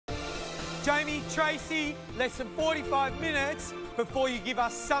Jamie, Tracy, less than 45 minutes before you give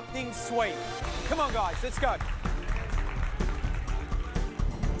us something sweet. Come on, guys, let's go.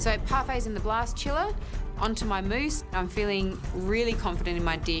 So parfaits in the blast chiller, onto my mousse. I'm feeling really confident in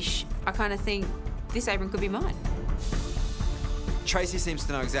my dish. I kind of think this apron could be mine. Tracy seems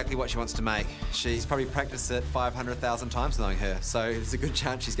to know exactly what she wants to make. She's probably practiced it 500,000 times knowing her, so it's a good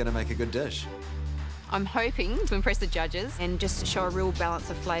chance she's going to make a good dish. I'm hoping to impress the judges and just show a real balance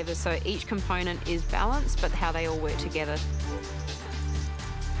of flavours, so each component is balanced, but how they all work together.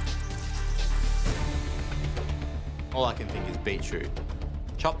 All I can think is beetroot.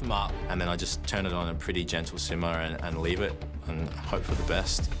 Chop them up, and then I just turn it on a pretty gentle simmer and leave it and hope for the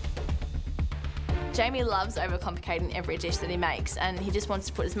best. Jamie loves overcomplicating every dish that he makes, and he just wants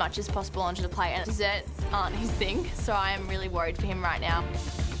to put as much as possible onto the plate, and desserts aren't his thing, so I am really worried for him right now.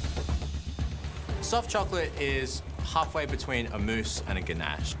 Soft chocolate is halfway between a mousse and a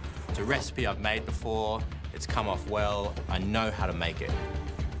ganache. It's a recipe I've made before, it's come off well, I know how to make it.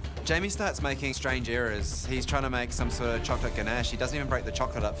 Jamie starts making strange errors. He's trying to make some sort of chocolate ganache. He doesn't even break the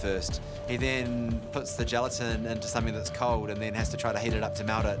chocolate up first. He then puts the gelatin into something that's cold and then has to try to heat it up to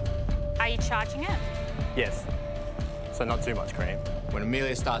melt it. Are you charging it? Yes, so not too much cream. When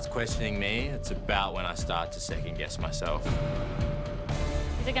Amelia starts questioning me, it's about when I start to second guess myself.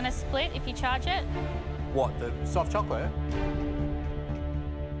 Is it going to split if you charge it? What, the soft chocolate?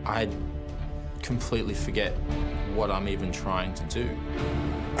 I completely forget what I'm even trying to do.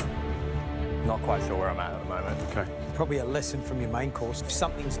 Not quite sure where I'm at the moment. Okay. Probably a lesson from your main course. If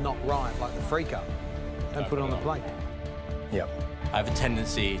something's not right, like the freaker, don't put it on the plate. Yep. I have a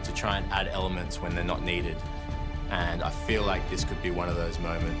tendency to try and add elements when they're not needed, and I feel like this could be one of those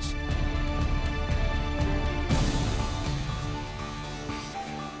moments.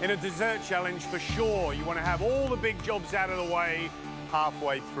 In a dessert challenge, for sure, you want to have all the big jobs out of the way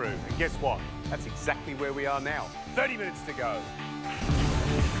halfway through. And guess what? That's exactly where we are now. 30 minutes to go.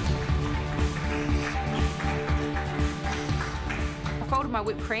 I folded my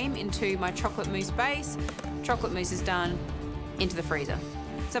whipped cream into my chocolate mousse base. Chocolate mousse is done, into the freezer.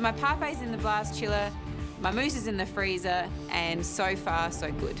 So my parfait's in the blast chiller, my mousse is in the freezer, and so far,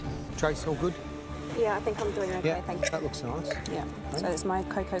 so good. Trace, all good? Yeah, I think I'm doing okay, Yeah, thank you. that looks nice. Yeah, so it's my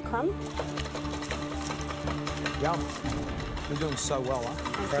cocoa crumb. Yum. You're doing so well,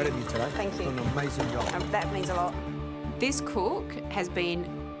 huh? Proud of you today. Thank you. Doing an amazing job. That means a lot. This cook has been,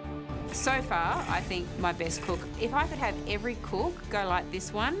 so far, I think, my best cook. If I could have every cook go like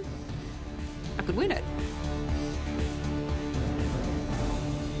this one, I could win it.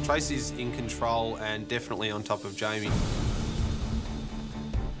 Tracy's in control and definitely on top of Jamie.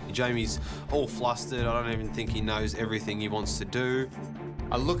 Jamie's all flustered. I don't even think he knows everything he wants to do.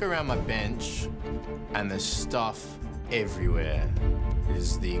 I look around my bench and there's stuff everywhere. It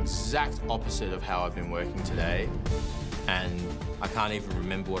is the exact opposite of how I've been working today, and I can't even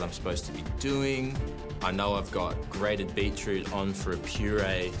remember what I'm supposed to be doing. I know I've got grated beetroot on for a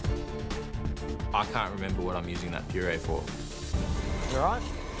puree. I can't remember what I'm using that puree for. You all right?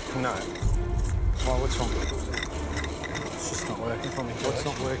 No. Why, what's wrong? It's just not working for me. What's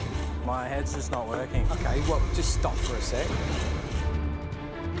not working? My head's just not working. Okay, well, just stop for a sec.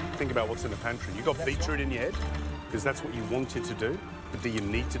 Think about what's in the pantry. You got beetroot in your head because that's what you wanted to do, but do you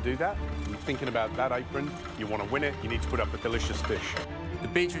need to do that? You're thinking about that apron, you want to win it, you need to put up a delicious dish. The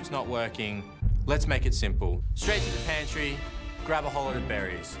beetroot's not working. Let's make it simple. Straight to the pantry, grab a whole lot of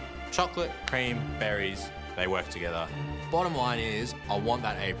berries. Chocolate, cream, berries, they work together. Bottom line is, I want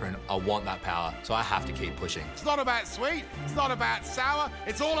that apron, I want that power, so I have to keep pushing. It's not about sweet, it's not about sour,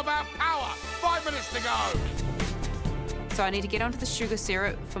 it's all about power. 5 minutes to go. So I need to get onto the sugar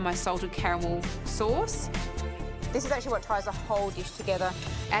syrup for my salted caramel sauce. This is actually what ties the whole dish together.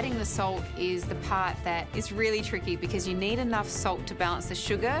 Adding the salt is the part that is really tricky because you need enough salt to balance the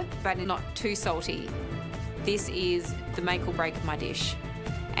sugar, but not too salty. This is the make or break of my dish,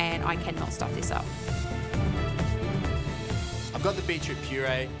 and I cannot stuff this up. I've got the beetroot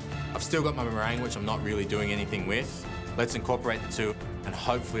puree. I've still got my meringue, which I'm not really doing anything with. Let's incorporate the two, and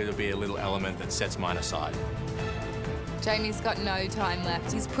hopefully there'll be a little element that sets mine aside. Jamie's got no time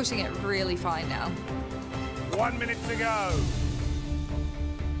left. He's pushing it really fine now. 1 minute to go.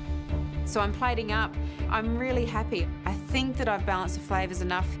 So I'm plating up. I'm really happy. I think that I've balanced the flavours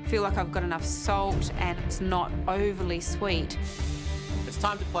enough. I feel like I've got enough salt and it's not overly sweet. It's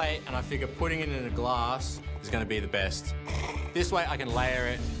time to plate, and I figure putting it in a glass is going to be the best. This way I can layer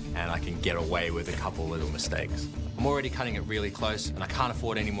it and I can get away with a couple little mistakes. I'm already cutting it really close and I can't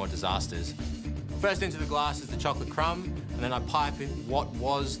afford any more disasters. First into the glass is the chocolate crumb, and then I pipe in what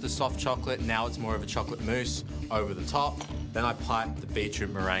was the soft chocolate, now it's more of a chocolate mousse, over the top. Then I pipe the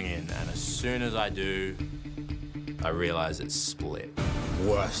beetroot meringue in, and as soon as I do, I realise it's split.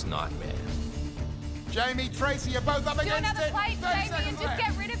 Worst nightmare. Jamie, Tracy, you're both up against another it. plate, 30 Jamie, seconds and just left.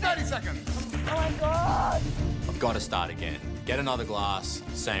 get rid of it. 30 seconds. Oh my God. I've got to start again. Get another glass,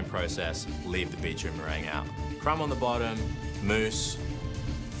 same process, leave the beetroot meringue out. Crumb on the bottom, mousse,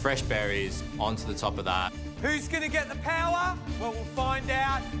 fresh berries onto the top of that. Who's going to get the power? Well, we'll find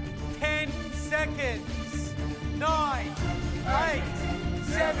out. 10 seconds. 9, 8,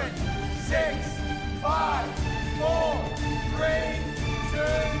 7, 6, 5, 4, 3, 2,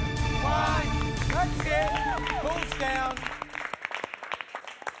 1. That's it. Pulls down.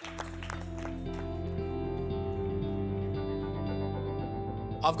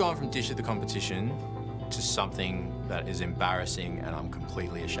 I've gone from dish of the competition to something that is embarrassing and I'm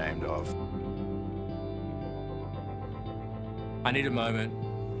completely ashamed of. I need a moment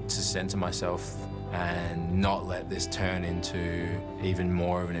to center myself and not let this turn into even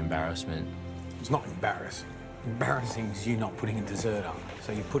more of an embarrassment. It's not embarrassing. Embarrassing is you not putting a dessert up.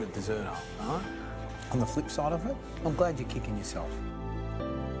 So you put a dessert up, all right? On the flip side of it, I'm glad you're kicking yourself.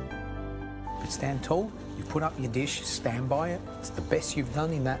 But stand tall, you put up your dish, stand by it. It's the best you've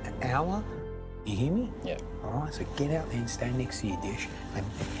done in that hour. You hear me? Yeah. All right, so get out there and stand next to your dish and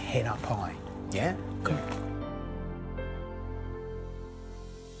head up high. Yeah? Come on.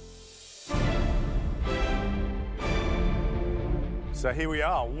 So here we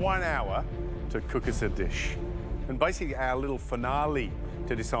are, 1 hour to cook us a dish. And basically our little finale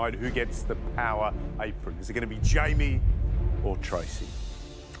to decide who gets the Power Apron. Is it going to be Jamie or Tracy?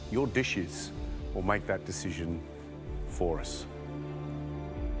 Your dishes will make that decision for us.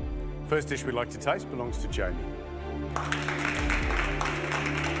 First dish we'd like to taste belongs to Jamie.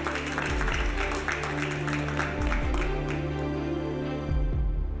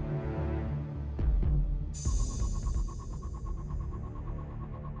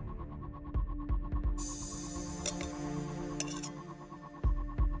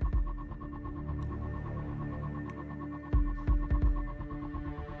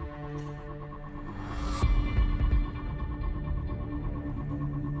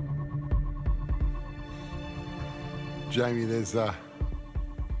 Jamie, there's a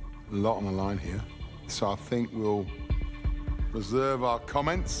lot on the line here, so I think we'll reserve our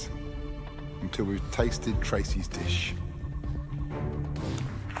comments until we've tasted Tracy's dish.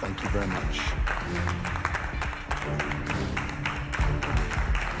 Thank you very much.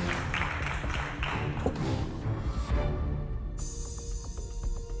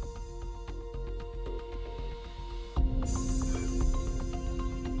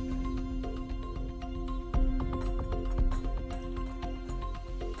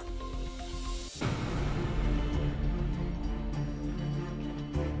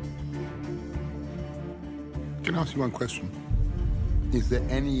 Can I ask you one question? Is there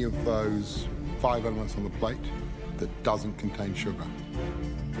any of those 5 elements on the plate that doesn't contain sugar?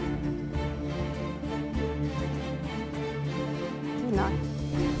 No.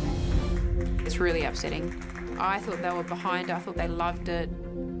 It's really upsetting. I thought they were behind, I thought they loved it,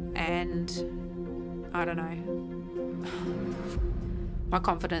 and I don't know. My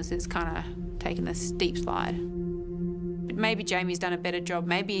confidence is kind of taking a steep slide. Maybe Jamie's done a better job.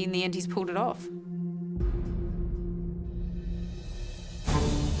 Maybe in the end he's pulled it off.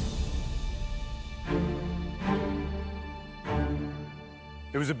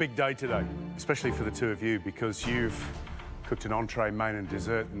 It was a big day today, especially for the two of you, because you've cooked an entree, main and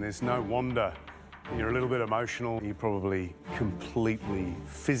dessert, and there's no wonder you're a little bit emotional. You're probably completely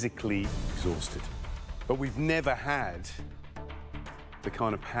physically exhausted. But we've never had the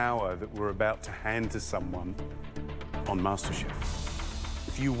kind of power that we're about to hand to someone on MasterChef.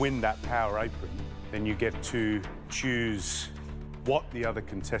 If you win that Power Apron, then you get to choose what the other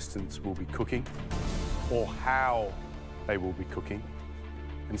contestants will be cooking or how they will be cooking,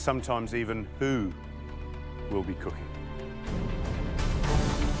 and sometimes even who will be cooking.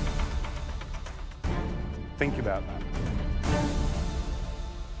 Think about that.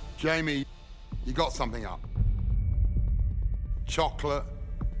 Jamie, you got something up. Chocolate,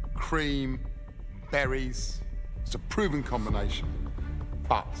 cream, berries. It's a proven combination.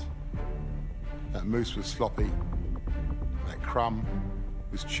 But that mousse was sloppy, that crumb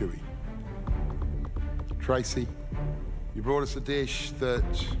was chewy. Tracy, you brought us a dish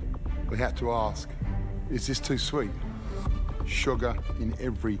that we had to ask, is this too sweet? Sugar in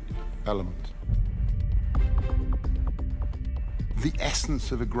every element. The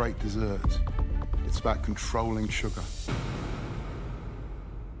essence of a great dessert, it's about controlling sugar.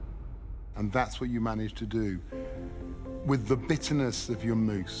 And that's what you managed to do. with the bitterness of your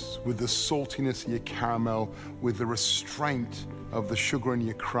mousse, with the saltiness of your caramel, with the restraint of the sugar in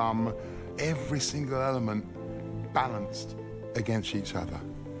your crumb, every single element balanced against each other.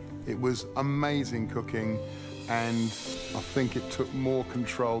 It was amazing cooking, and I think it took more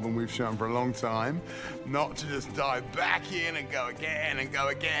control than we've shown for a long time, not to just dive back in and go again and go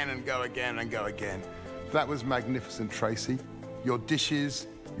again and go again and go again. That was magnificent, Tracy. Your dishes,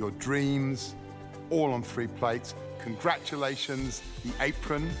 your dreams, all on 3 plates. Congratulations, the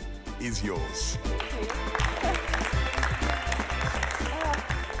apron is yours.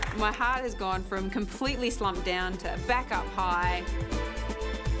 My heart has gone from completely slumped down to back up high.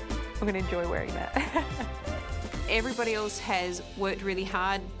 I'm going to enjoy wearing that. Everybody else has worked really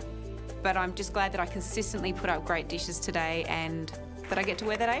hard, but I'm just glad that I consistently put up great dishes today and that I get to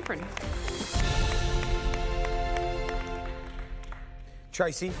wear that apron.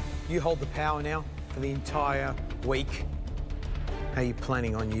 Tracy, you hold the power now for the entire week. How are you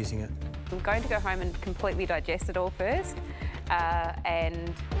planning on using it? I'm going to go home and completely digest it all first.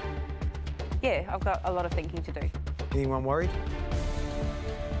 And yeah, I've got a lot of thinking to do. Anyone worried?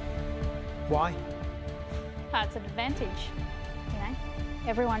 Why? It's an advantage, you know.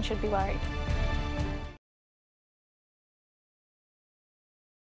 Everyone should be worried.